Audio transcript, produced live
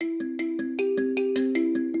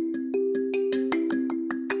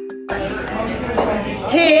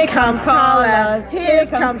Here comes Carla. Here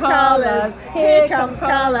comes Carla's. Here comes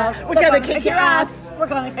Carla. We're gonna kick your ass. We're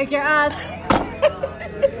gonna kick your ass.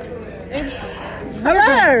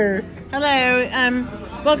 Hello. Hello.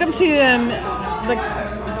 Welcome to the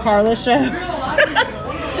Carla show.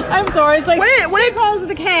 I'm sorry. It's like we're Carla's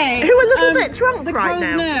with a K. Who are a little bit drunk the right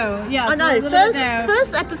Carla's now. No. Yeah, I know.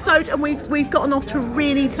 First episode, and we've gotten off to a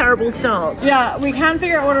really terrible start. Yeah, we can't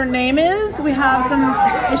figure out what her name is. We have some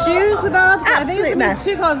issues with that. Absolute mess.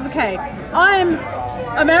 Two Carlas with a K. I'm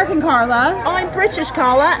American Carla. I'm British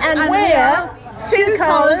Carla, and we're two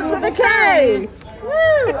Carlas with a K. Woo!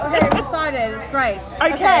 Okay, we're excited. It's great.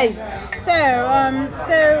 Okay. So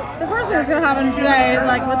the first thing that's going to happen today is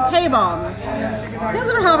like with K-bombs. Things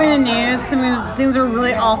that are happening in the news, things are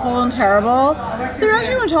really awful and terrible. So we're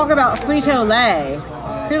actually going to talk about Frito Lays.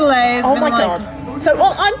 Frito Lays. Oh my god. So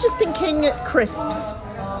I'm just thinking crisps.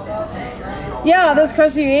 Yeah, those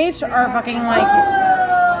crisps you eat are fucking like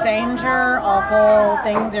danger, awful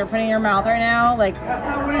things you're putting in your mouth right now, like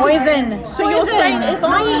poison. So you're saying if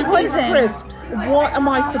I eat these crisps, what am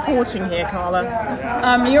I supporting here, Carla?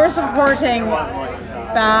 You're supporting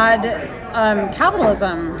bad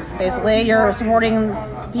capitalism. Basically, you're supporting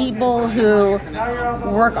people who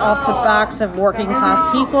work off the backs of working class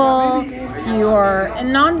people.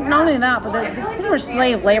 And not only that, but it's pretty much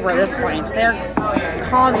slave labor at this point. They're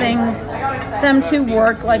causing them to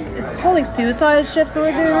work like it's called like suicide shifts that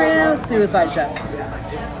we're doing right now. Suicide shifts,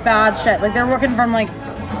 bad shit. Like they're working from like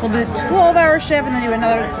we'll do a 12-hour shift and then do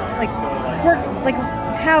another like work like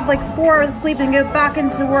have like 4 hours of sleep and go back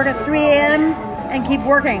into work at 3 a.m. and keep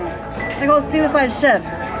working. They call it suicide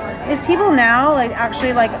shifts. These people now like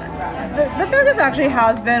actually like the focus actually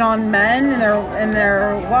has been on men and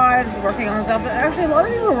their wives working on stuff, but actually a lot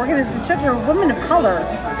of people who are working these shifts are women of color.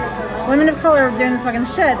 Women of color are doing this fucking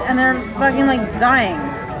shit and they're fucking like dying.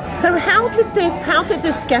 So how did this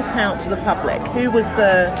get out to the public? Who was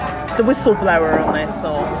the whistleblower on this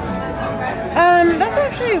or? That's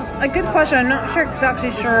actually a good question. I'm not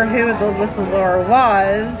exactly sure who the whistleblower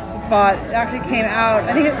was, but it actually came out.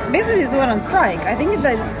 I think it basically just went on strike. I think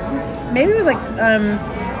that maybe it was like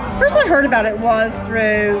first I heard about it was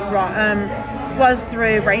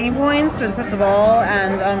through Breaking Points with Crystal Ball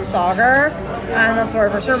and Sagar, and that's where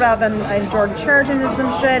I first heard about it. Then Jordan Cheriton did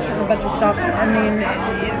some shit and a bunch of stuff. I mean,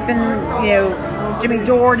 it's been, Jimmy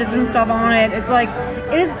Dore did some stuff on it. It's like,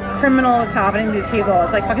 it is criminal what's happening to these people.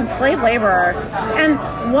 It's like fucking slave labor. And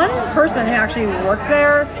one person who actually worked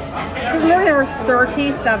there, he's been working there for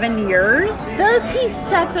 37 years.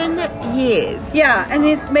 37 years? Yeah, and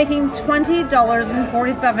he's making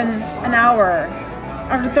 $20.47 an hour.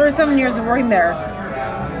 After 37 years of working there,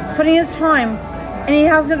 putting his time, and he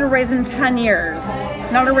hasn't had a raise in 10 years.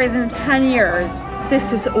 Not a raise in 10 years.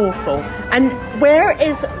 This is awful. And where are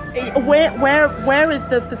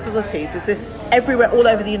the facilities? Is this everywhere, all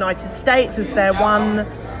over the United States? Is there one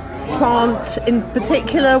plant in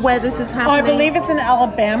particular where this is happening? I believe it's in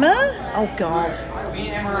Alabama. Oh God.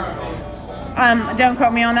 Don't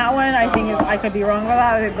quote me on that one. I could be wrong with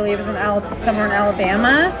that. I believe it's somewhere in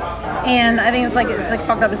Alabama, and I think it's like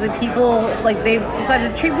fucked up. It's like people like they've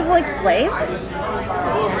decided to treat people like slaves,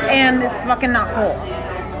 and it's fucking not cool.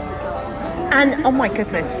 And oh my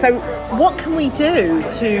goodness! So what can we do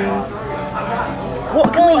to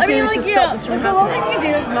stop this from happening? The only thing you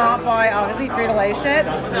can do is not buy obviously Frito Lays shit,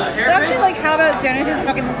 but actually like how about donate this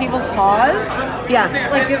fucking people's cause? Yeah,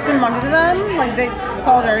 like give some money to them, like the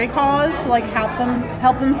solidarity cause to like help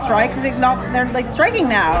them strike because they're like striking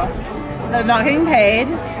now. They're not getting paid,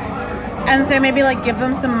 and so maybe like give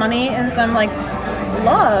them some money and some like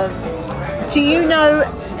love. Do you know?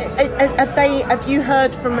 Have you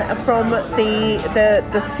heard from the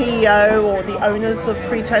CEO or the owners of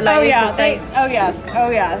Frito Lays? Oh yeah,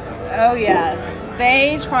 oh yes.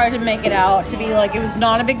 They tried to make it out to be like it was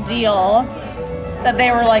not a big deal. That they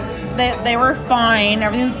were like they were fine,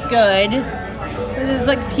 everything's good. It was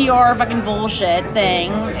like PR fucking bullshit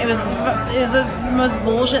thing. It was the most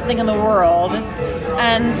bullshit thing in the world.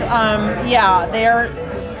 And they're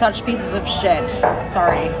such pieces of shit.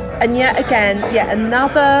 Sorry. And yet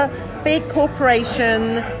another big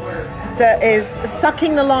corporation that is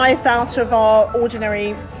sucking the life out of our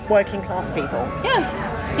ordinary working class people.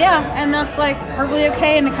 Yeah, and that's like perfectly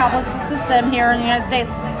okay in the capitalist system here in the United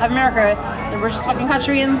States of America, the richest fucking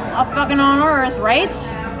country fucking on earth, right?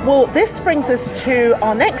 Well, this brings us to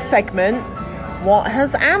our next segment. What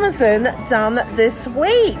has Amazon done this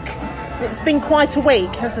week? It's been quite a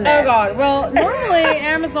week, hasn't it? Oh God. Well, normally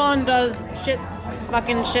Amazon does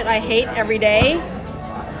fucking shit I hate every day.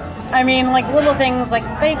 I mean, like little things like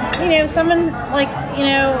someone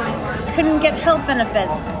couldn't get health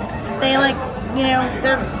benefits. They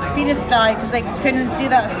their fetus died because they couldn't do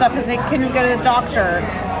that stuff because they couldn't go to the doctor.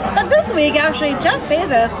 But this week, actually, Jeff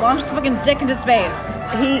Bezos launched his fucking dick into space.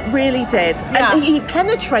 He really did. Yeah. And he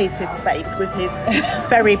penetrated space with his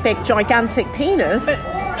very big, gigantic penis. But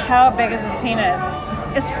how big is his penis?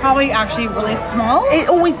 It's probably actually really small. It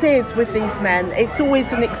always is with these men. It's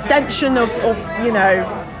always an extension of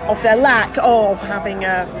their lack of having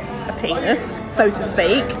a penis, so to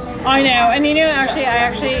speak. I know, and I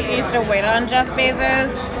actually used to wait on Jeff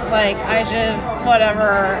Bezos. Like, I should,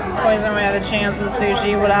 poison my other chance with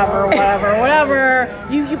sushi, whatever.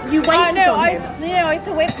 You waited on him. I used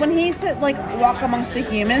to wait when he used to, walk amongst the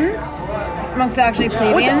humans, amongst the actually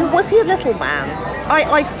plebeians. Was he a little man?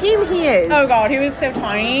 I assume he is. Oh god, he was so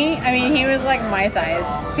tiny. I mean, he was like my size.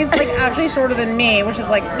 He's actually shorter than me, which is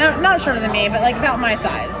no, not shorter than me, but about my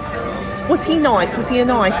size. Was he nice? Was he a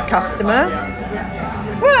nice customer?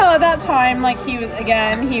 Well, at that time, he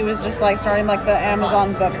was just starting the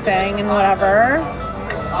Amazon book thing and whatever.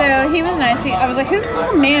 So he was nice. I was like, who's this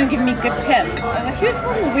little man giving me good tips? I was like, who's this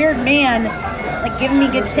little weird man giving me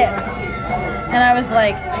good tips? And I was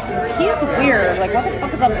like, he's weird. What the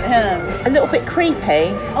fuck is up with him? A little bit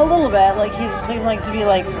creepy. A little bit. He just seemed to be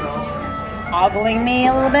ogling me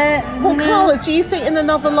a little bit. Well, Carla, do you think in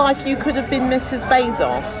another life you could have been Mrs.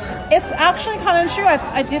 Bezos? It's actually kind of true.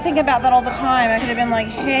 I do think about that all the time. I could have been like,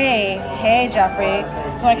 hey, Jeffrey,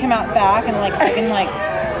 when I come out back and I can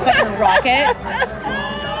set your rocket.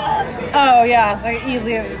 Oh yeah, so could have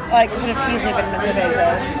easily been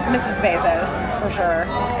Mrs. Bezos, for sure.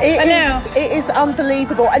 It is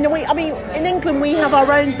unbelievable. And in England we have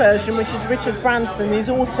our own version, which is Richard Branson, who's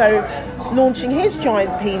also launching his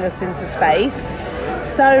giant penis into space.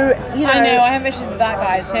 So I know, I have issues with that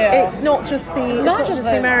guy too. It's not just the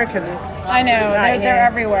Americans. I know, they're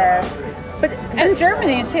everywhere. But and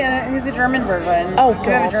Germany too. Who's the German version? Oh God, do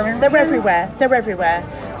you have a German they're version? everywhere.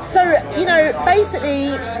 So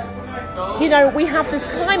basically, we have this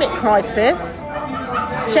climate crisis.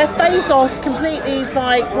 Jeff Bezos completely is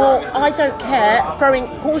well, I don't care, throwing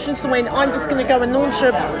caution to the wind, I'm just going to go and launch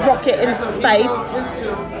a rocket into space.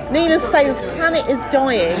 Needless to say, this planet is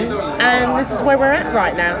dying, and this is where we're at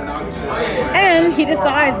right now. And he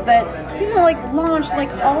decides that he's going to launch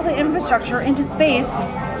all the infrastructure into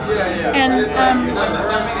space. And,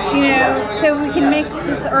 so we can make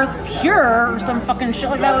this Earth pure or some fucking shit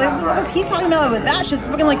like that. What is he talking about with that shit? It's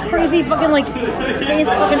fucking crazy fucking space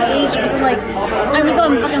fucking age, fucking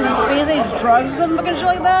Amazon fucking space age drugs or some fucking shit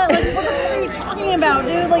like that. What the fuck are you talking about,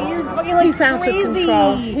 dude? You're fucking he's out crazy. Of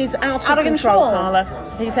control. He's out of control, Carla.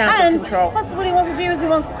 He's out of control. Plus, what he wants to do is he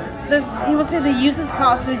wants to do the useless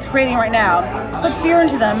costs that he's creating right now, put fear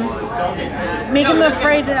into them, make them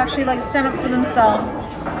afraid to actually stand up for themselves.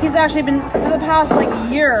 He's actually been, for the past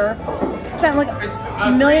year, spent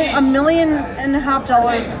 $1.5 million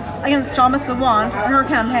against Thomas Sawant and her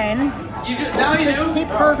campaign to keep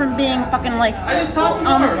her from being fucking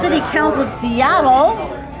on the city council of Seattle.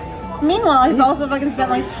 Meanwhile, he's also fucking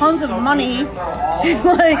spent tons of money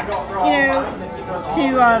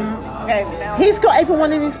He's got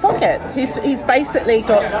everyone in his pocket. He's basically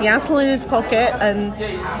got Seattle in his pocket, and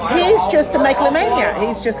he's just a megalomaniac.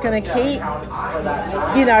 He's just going to keep,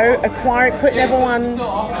 acquiring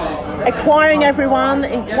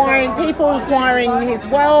acquiring people, acquiring his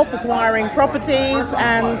wealth, acquiring properties,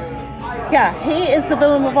 and he is the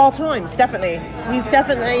villain of our times. Definitely, he's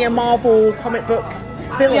definitely a Marvel comic book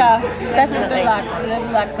villain. Yeah, definitely. The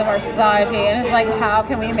Lex of our society, and it's how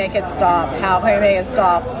can we make it stop? How can we make it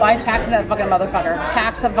stop? By taxing that fucking motherfucker.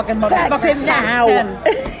 Tax that fucking motherfucker. Tax him now.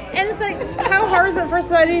 And it's how hard is it for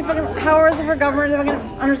society? How hard is it for government to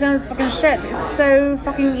fucking understand this fucking shit? It's so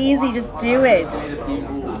fucking easy. Just do it.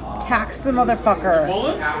 Tax the motherfucker.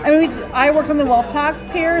 I worked on the wealth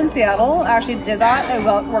tax here in Seattle. I actually did that. I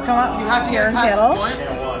worked on that here in Seattle.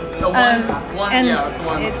 And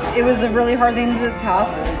it was a really hard thing to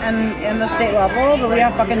pass in the state level, but we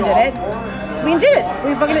fucking did it. We did it.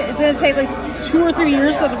 It's gonna take 2 or 3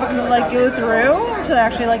 years for it to fucking go through to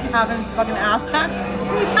actually have a fucking ass tax.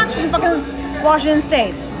 We tax in fucking Washington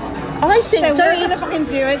State. I think so we're gonna fucking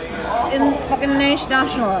do it in fucking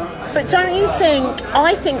national. But don't you think?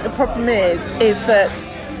 I think the problem is that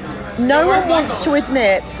no one wants to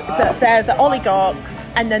admit that they're the oligarchs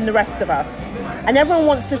and then the rest of us. And everyone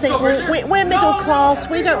wants to think, well, we're middle class,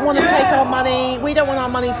 we don't want to take our money, we don't want our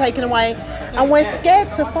money taken away. And we're scared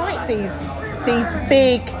to fight these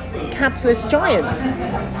big capitalist giants.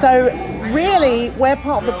 So really, we're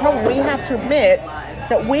part of the problem. We have to admit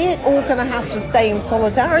that we're all going to have to stay in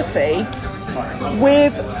solidarity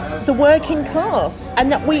with the working class,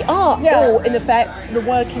 and that we are all, in effect, the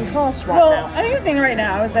working class right now. Well, I think the thing right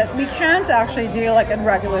now is that we can't actually do like a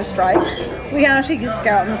regular strike. We can't actually just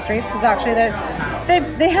go out in the streets because actually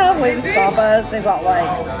they have ways to stop us. They've got like,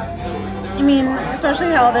 I mean,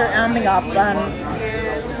 especially how they're amping up.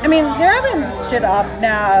 I mean, they're amping shit up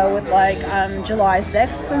now with like July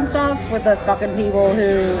 6th and stuff with the fucking people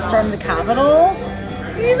who stormed the Capitol.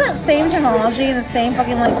 They use that same technology and the same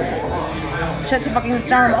fucking like shit to fucking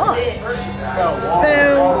storm us.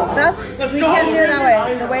 So we can't do it that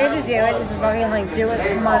way. The way to do it is to fucking like do it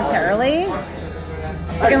monetarily.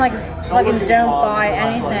 Fucking don't buy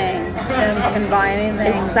anything. Don't fucking buy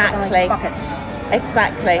anything. Exactly. Fucking, like, fuck it.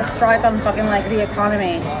 Exactly. A strike on fucking like the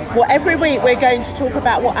economy. Well, every week we're going to talk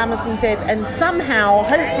about what Amazon did, and somehow,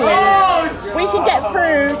 hopefully, we can get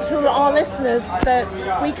through to our listeners that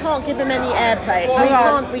we can't give them any airplay.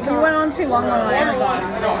 We went on too long on Amazon.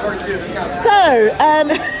 So,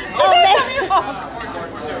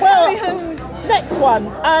 next one.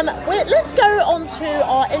 Let's go on to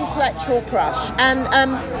our intellectual crush, and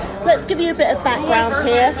let's give you a bit of background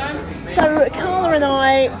here. So Carla and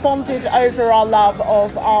I bonded over our love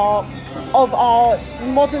of our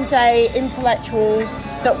modern day intellectuals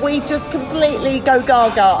that we just completely go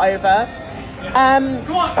gaga over.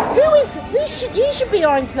 You should be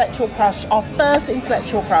our intellectual crush, our first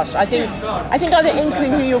intellectual crush. I think I have an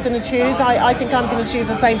inkling who you're going to choose. I think I'm going to choose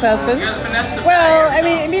the same person. Well, I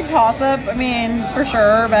mean, it'd be a toss-up. I mean, for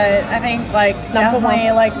sure, but I think like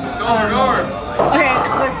definitely like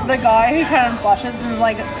the guy who kind of blushes and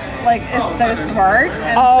like is so smart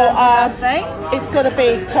and says the best thing. It's got to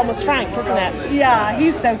be Thomas Frank, isn't it? Yeah,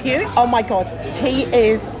 he's so cute. Oh my god,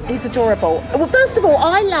 he's adorable. Well, first of all,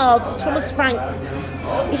 I love Thomas Frank's.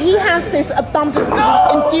 He has this abundance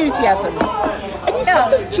of enthusiasm, and he's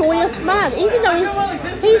just a joyous man. Even though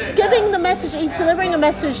he's giving the message, he's delivering a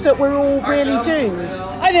message that we're all really doomed.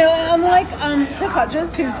 I know, unlike Chris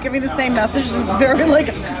Hutchins, who's giving the same message, is very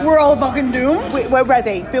like we're all fucking doomed. We're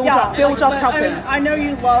ready. Build our coffins. I know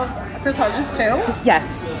you love Chris Hutchins too.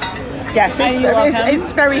 Yes,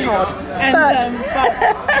 it's very hard. And,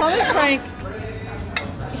 but Thomas Frank,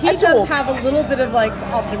 he does have a little bit of like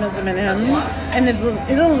optimism in him, and his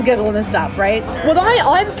little giggle in his step, right? Well,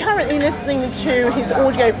 I'm currently listening to his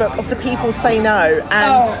audiobook of The People Say No,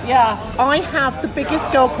 and I have the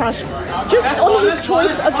biggest girl crush just on his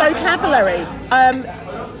choice of vocabulary.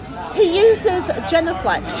 He uses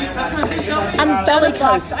genuflect and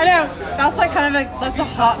bellicose. I know, that's like kind of that's a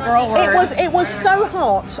hot girl word. It was so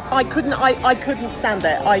hot. I couldn't stand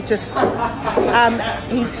it. I just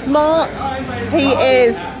he's smart. He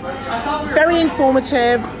is very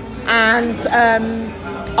informative, and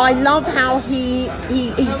I love how he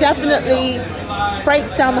definitely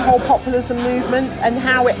breaks down the whole populism movement and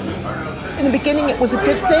how it in the beginning it was a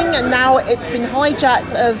good thing, and now it's been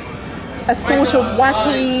hijacked as a sort of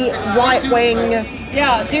wacky right-wing.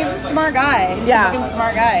 Yeah, dude's a smart guy. He's a fucking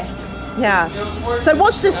smart guy. Yeah. So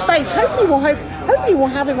watch this space. Hopefully we'll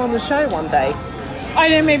have him on the show one day. I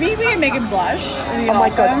know, maybe we can make him blush. Oh my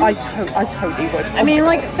god, I totally would. I mean,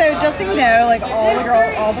 like, so just so you know, like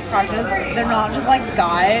all the crushes, they're not just like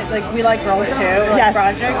guy. Like we like girls too. Like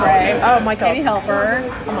Project Ray. Oh my god. Katie Helper.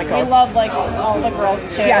 Oh my god. We love like all the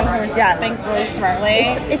girls too. Yes. Who think really smartly.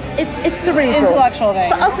 It's cerebral. Intellectual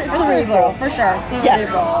thing. For us, it's cerebral for sure. Cerebral.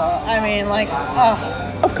 Yes. I mean, like,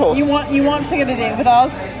 of course. You want to get a date with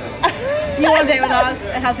us? You want to date with us?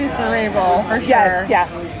 It has to be cerebral for sure.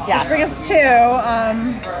 Yes. Which brings us to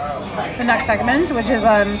the next segment, which is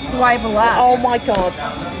swipe left. Oh my god!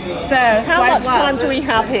 So how much time do we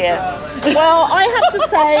have here? Well, I have to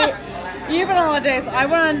say, you've been on a lot of dates. I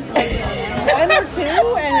went on like one or two,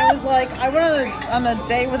 and it was like I went on a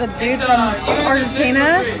date with a dude from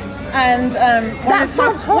Argentina, and that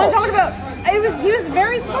sounds hot. Talking about. He was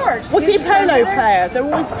very smart. Was he a polo player? They're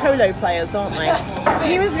always polo players, aren't they?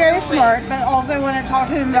 He was very smart, but also when I talked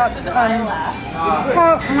to him about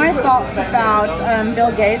my thoughts about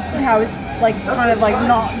Bill Gates and how he's like kind of like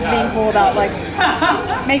not being cool about like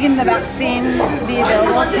making the vaccine be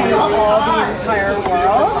available to all the entire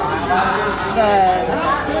world.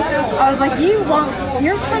 I was like, you're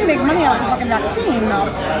trying to make money off the fucking vaccine, not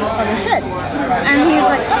fucking shit. And he was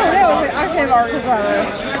like, oh no, I was like, actually I have articles on this.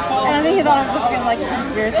 And I think he thought I was a fucking like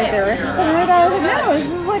conspiracy theorist or something like that. I was like, no, this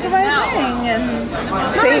is like my thing. And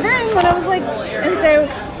it's not my thing. When I was like, and so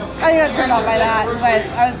I got turned off by that because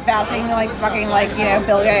I was bashing like fucking like, you know,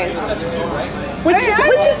 Bill Gates. which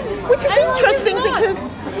is interesting because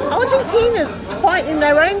Argentina's fighting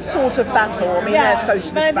their own sort of battle. I mean, their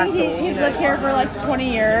socialist but I battle. think he's lived here for like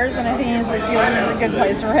 20 years, and I think he's like feels it's a good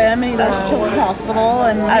place for him. And he goes to Children's Hospital,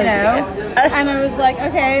 and and I was like,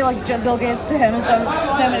 okay, like Bill Gates to him has done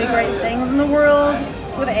so many great things in the world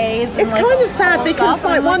with AIDS. And, it's kind of sad because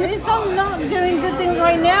he's not doing good things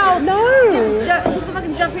right now. No, he's a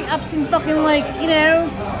fucking Jeffrey Epstein, fucking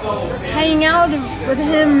hanging out with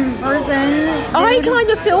him person. I kind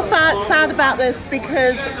of feel sad about this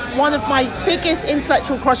because one of my biggest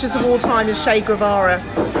intellectual crushes of all time is Che Guevara,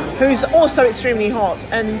 who's also extremely hot,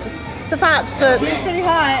 and the fact that he's pretty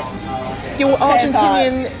hot. Your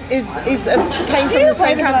Argentinian came from the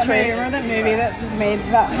same country. Remember that movie that was made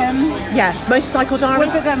about him? Yes, Motorcycle Diaries.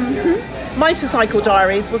 Was it Motorcycle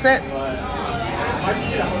Diaries? Was it?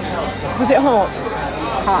 Was it hot?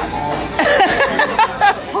 Hot.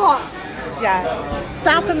 Hot. Yeah.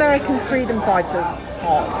 South American freedom fighters.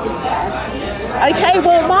 Hot. Okay.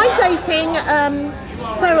 Well, my dating. I'm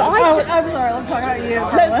sorry. Let's talk about you.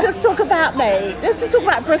 Carla. Let's just talk about me. Let's just talk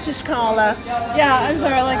about British Carla. Yeah, I'm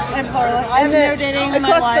sorry. I'm no dating in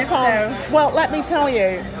my life. Well, let me tell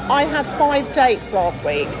you, I had 5 dates last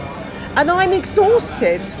week, and I'm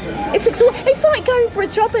exhausted. It's like going for a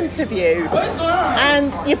job interview,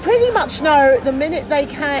 and you pretty much know the minute they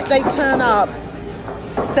turn up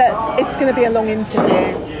that it's going to be a long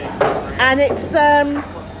interview, and it's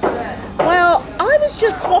Well, I was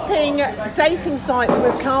just swapping dating sites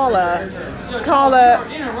with Carla,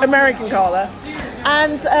 American Carla,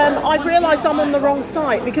 and I've realised I'm on the wrong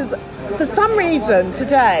site because for some reason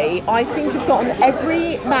today I seem to have gotten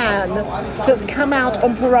every man that's come out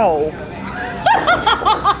on parole.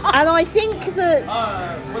 And I think that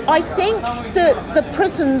the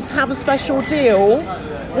prisons have a special deal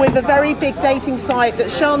with a very big dating site that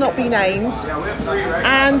shall not be named,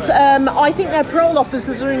 and I think their parole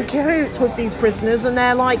officers are in cahoots with these prisoners, and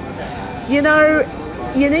they're like, you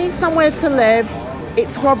need somewhere to live,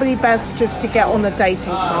 it's probably best just to get on the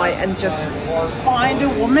dating site and just find a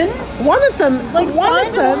woman. One of them, a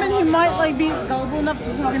woman who might be gullible enough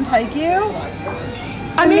to fucking take you.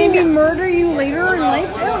 Maybe murder you later in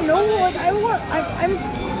life. I don't know.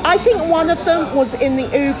 I think one of them was in the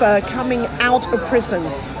Uber coming out of prison.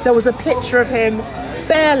 There was a picture of him,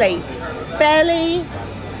 barely.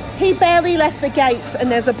 He barely left the gates, and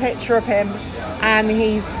there's a picture of him, and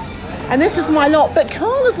this is my lot. But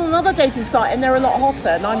Carla's another dating site, and they're a lot hotter.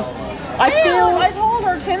 And I told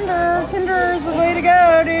her Tinder is the way to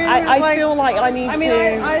go, dude. I feel like I need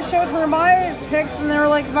to. I showed her my pics, and they were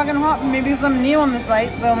like fucking hot. Maybe because I'm new on the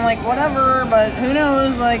site, so I'm like whatever. But who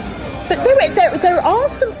knows, like. But there are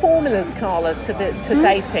some formulas, Carla, to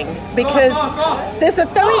dating, because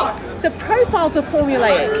the profiles are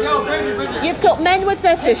formulaic. You've got men with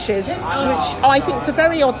their fishes, which I think is a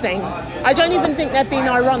very odd thing. I don't even think they're being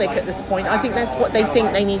ironic at this point. I think that's what they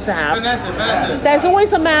think they need to have. There's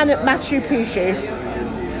always a man at Machu Picchu,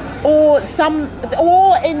 or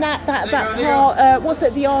in that part. What's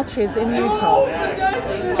it? The Arches in Utah,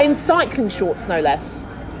 in cycling shorts, no less.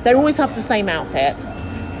 They always have the same outfit.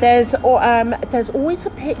 There's always a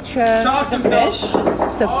picture the fish,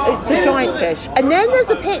 the giant fish, and then there's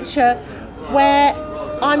a picture where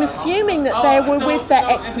I'm assuming that they were with their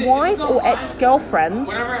ex-wife or ex-girlfriend,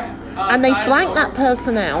 and they blanked that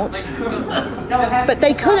person out, but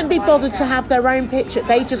they couldn't be bothered to have their own picture.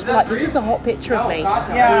 They just were like, this is a hot picture of me,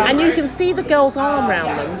 and you can see the girl's arm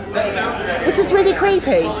around them, which is really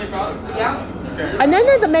creepy. And then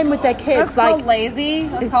there are the men with their kids. That's called lazy.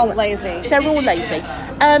 That's called lazy. They're all lazy.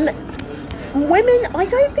 Women, I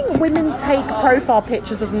don't think women take profile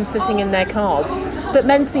pictures of them sitting in their cars, but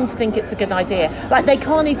men seem to think it's a good idea. Like, they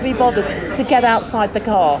can't even be bothered to get outside the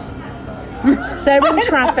car. They're in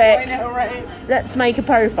traffic. I know, right? Let's make a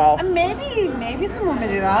profile. Maybe some women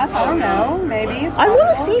do that. I don't know. Maybe. I want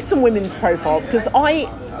to see some women's profiles because I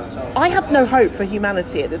have no hope for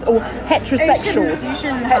humanity at this, or heterosexuals,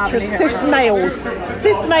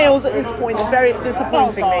 cis males at this point are very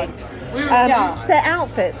disappointing me. Their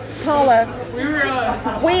outfits, Carla,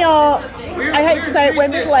 we are, I hate to say it, we're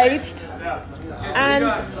middle-aged,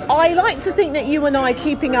 and I like to think that you and I are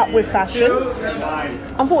keeping up with fashion.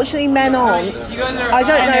 Unfortunately, men aren't. I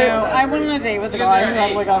don't know. I went on a date with a guy who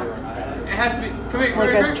had like a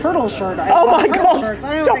turtle shirt. Oh my god!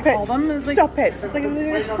 Stop it! Stop it! It's like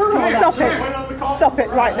a turtle. Stop it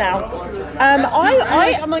right now.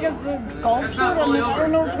 I'm like, it's a golf shirt. I'm like, I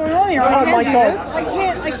don't know what's going on here. I can't do this.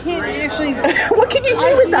 I can't actually. What can you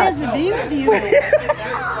do with that? I can't be with you.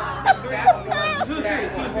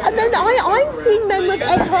 And then I'm seeing men with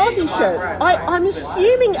Ed Hardy shirts. I'm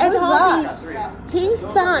assuming Ed Hardy. He's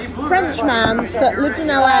that French man that lived in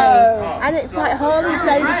LA, and it's like Harley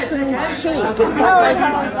Davidson chic. It's like,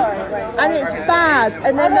 and it's bad.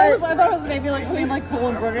 And then I thought it was maybe like something like cool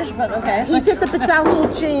and British, but okay. He did the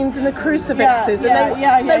bedazzled jeans and the crucifixes,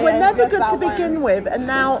 and they were never good to begin with. And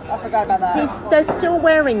now I forgot about that. they're still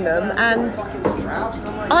wearing them, and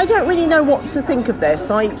I don't really know what to think of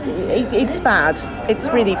this. It's bad. It's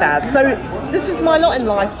really bad. So this is my lot in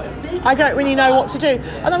life. I don't really know what to do,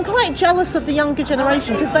 and I'm quite jealous of the younger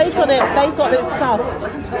generation because they've got it sussed.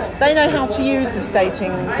 They know how to use this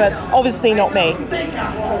dating, but obviously not me.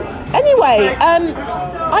 Anyway,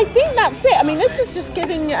 I think that's it. I mean, this is just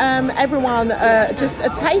giving everyone just a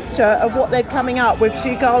taster of what they're coming up with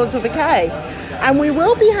 2 Galas with a K, and we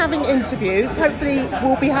will be having interviews. Hopefully,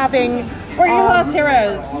 we'll be having Working Class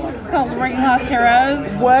Heroes. It's called Working Class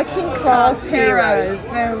Heroes. Working Class Heroes.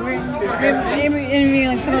 So we're interviewing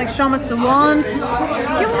like someone like Shama Sawant.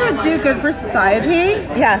 People who do good for society.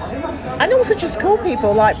 Yes, and also just cool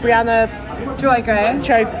people like Brianna Joy Gray.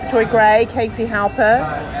 Joy Gray, Katie Halper.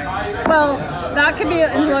 Well, that could be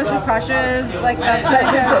intellectual crushes. Like that's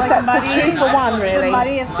that's a 2 for 1, really.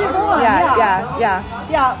 It's 2 for 1. Yeah.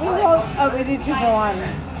 We do 2 for 1.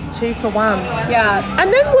 2 for 1. Yeah.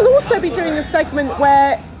 And then we'll also be doing a segment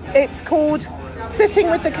where it's called Sitting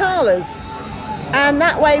with the Carlas. And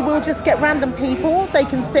that way we'll just get random people, they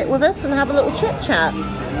can sit with us and have a little chit chat.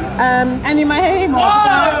 And you might pay more for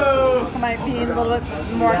that. It might be a little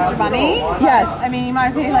bit more extra money. Yes. I mean, you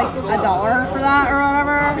might pay like $1 for that or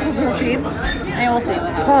whatever because we're cheap. And we'll see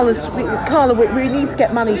what happens. Carla, we need to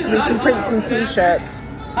get money so we can print some t-shirts.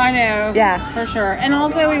 I know. Yeah. For sure. And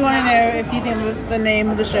also we want to know if you think the name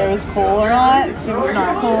of the show is cool or not. If it's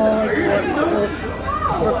not cool, like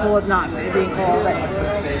we're cool with not being cool. But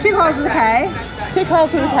 2 Galas with a K. 2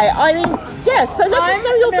 Galas with a K. I mean, yeah, so let us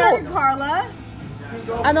know your American thoughts. Carla.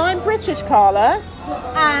 And I'm British Carla.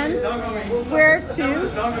 And we're 2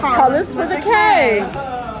 Galas with a K.